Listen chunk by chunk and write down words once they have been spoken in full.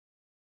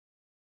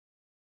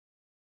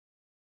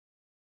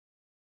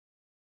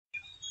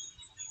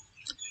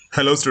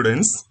Hello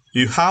students,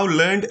 you have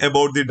learned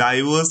about the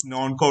diverse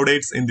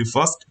non-chordates in the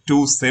first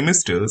two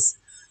semesters.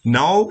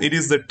 Now it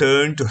is the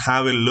turn to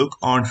have a look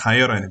on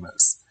higher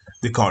animals,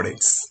 the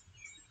chordates.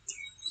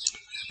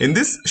 In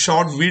this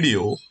short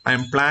video, I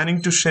am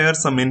planning to share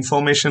some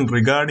information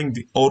regarding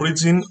the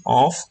origin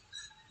of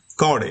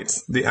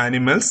chordates, the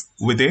animals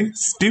with a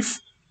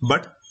stiff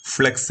but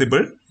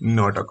flexible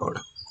notochord.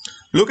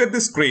 Look at the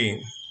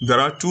screen.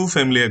 There are two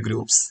familiar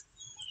groups.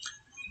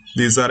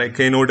 These are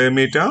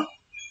Echinodermata,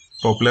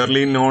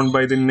 popularly known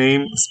by the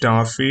name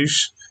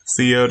starfish,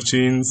 sea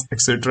urchins,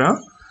 etc.,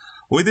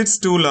 with its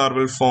two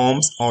larval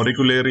forms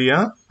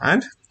Auricularia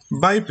and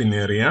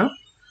Bipinnaria.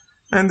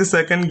 And the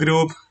second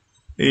group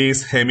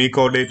is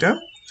Hemichordata,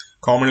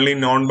 commonly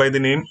known by the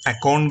name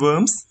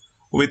acornworms,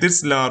 with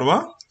its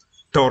larva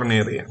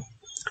Tornaria.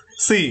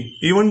 See,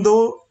 even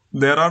though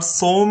there are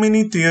so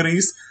many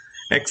theories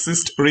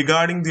exist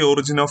regarding the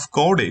origin of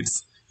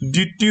chordates,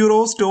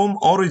 deuterostome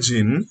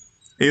origin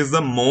is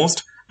the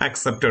most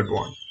accepted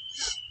one.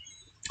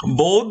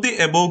 Both the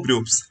above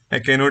groups,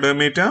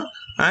 Echinodermata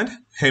and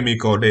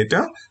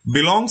Hemichordata,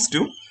 belongs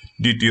to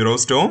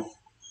deuterostome,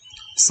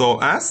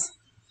 so as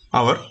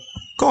our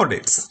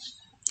chordates.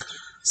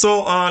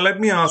 So let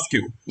me ask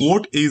you,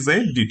 what is a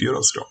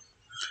deuterostome?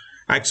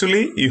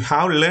 Actually, you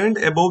have learned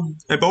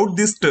about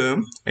this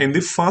term in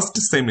the first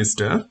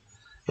semester.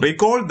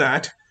 Recall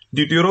that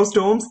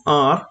deuterostomes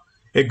are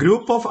a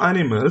group of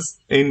animals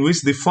in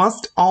which the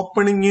first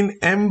opening in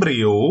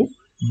embryo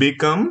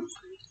become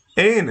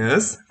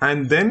anus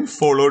and then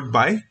followed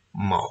by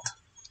mouth.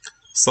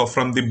 So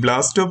from the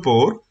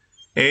blastopore,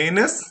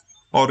 anus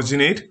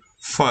originate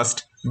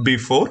first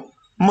before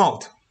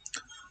mouth.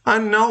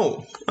 And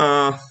now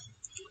I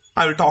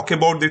will talk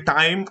about the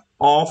time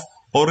of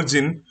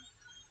origin.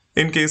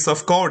 In case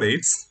of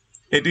chordates,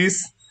 it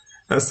is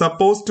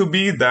supposed to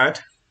be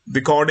that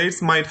the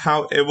chordates might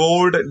have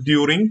evolved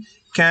during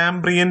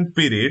Cambrian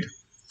period,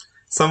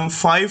 some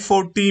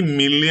 540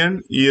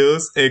 million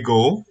years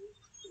ago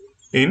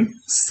in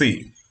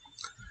sea.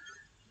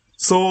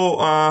 So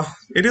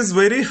it is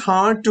very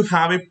hard to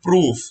have a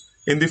proof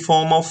in the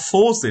form of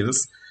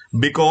fossils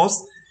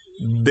because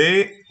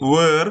they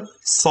were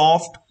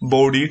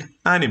soft-bodied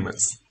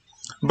animals.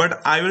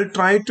 But I will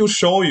try to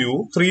show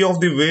you three of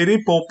the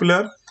very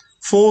popular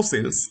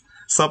fossils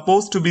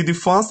supposed to be the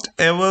first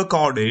ever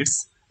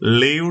chordates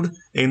lived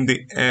in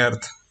the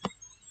earth.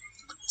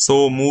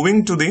 So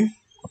moving to the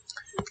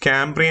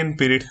Cambrian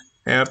period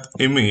earth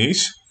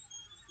image,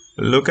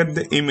 look at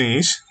the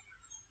image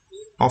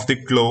of the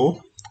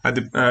globe at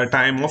the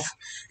time of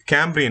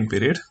Cambrian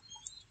period.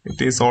 It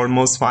is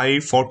almost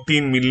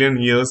 514 million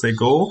years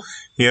ago.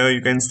 Here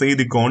you can see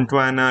the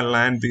Gondwana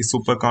land, the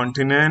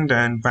supercontinent,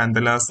 and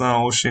Panthalassa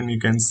ocean you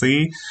can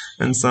see,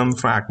 and some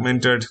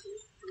fragmented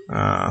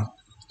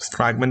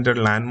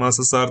land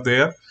masses are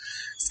there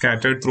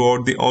scattered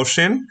throughout the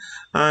ocean.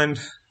 And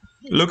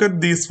look at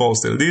these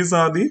fossils. These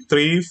are the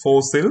three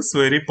fossils,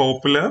 very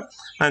popular,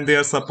 and they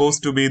are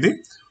supposed to be the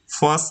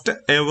first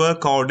ever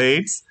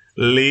chordates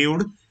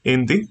lived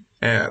in the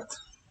earth.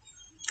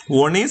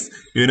 One is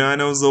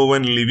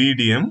Unanozoan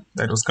lividium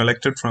that was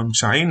collected from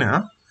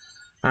China,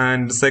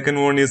 and the second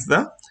one is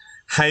the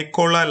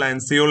Hycola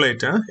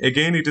lanceolata.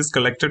 Again, it is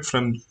collected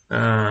from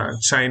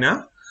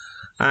China,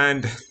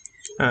 and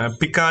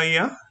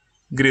Picaia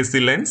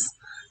gracilens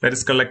that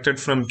is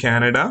collected from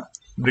Canada,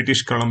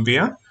 British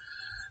Columbia.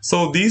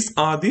 So these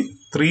are the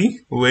three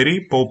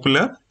very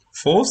popular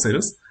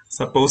fossils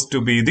supposed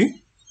to be the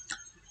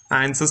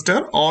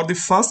ancestor or the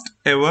first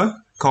ever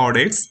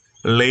chordates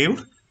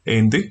lived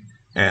in the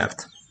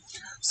earth.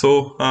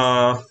 So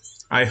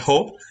I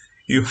hope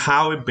you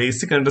have a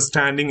basic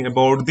understanding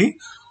about the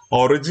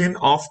origin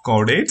of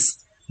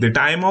chordates, the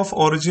time of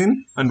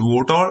origin, and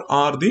what all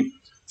are the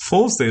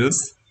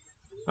fossils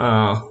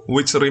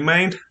which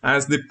remained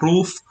as the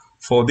proof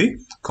for the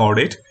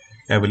chordate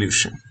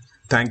evolution.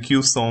 Thank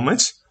you so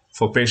much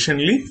for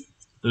patiently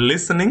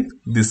listening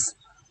this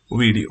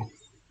video.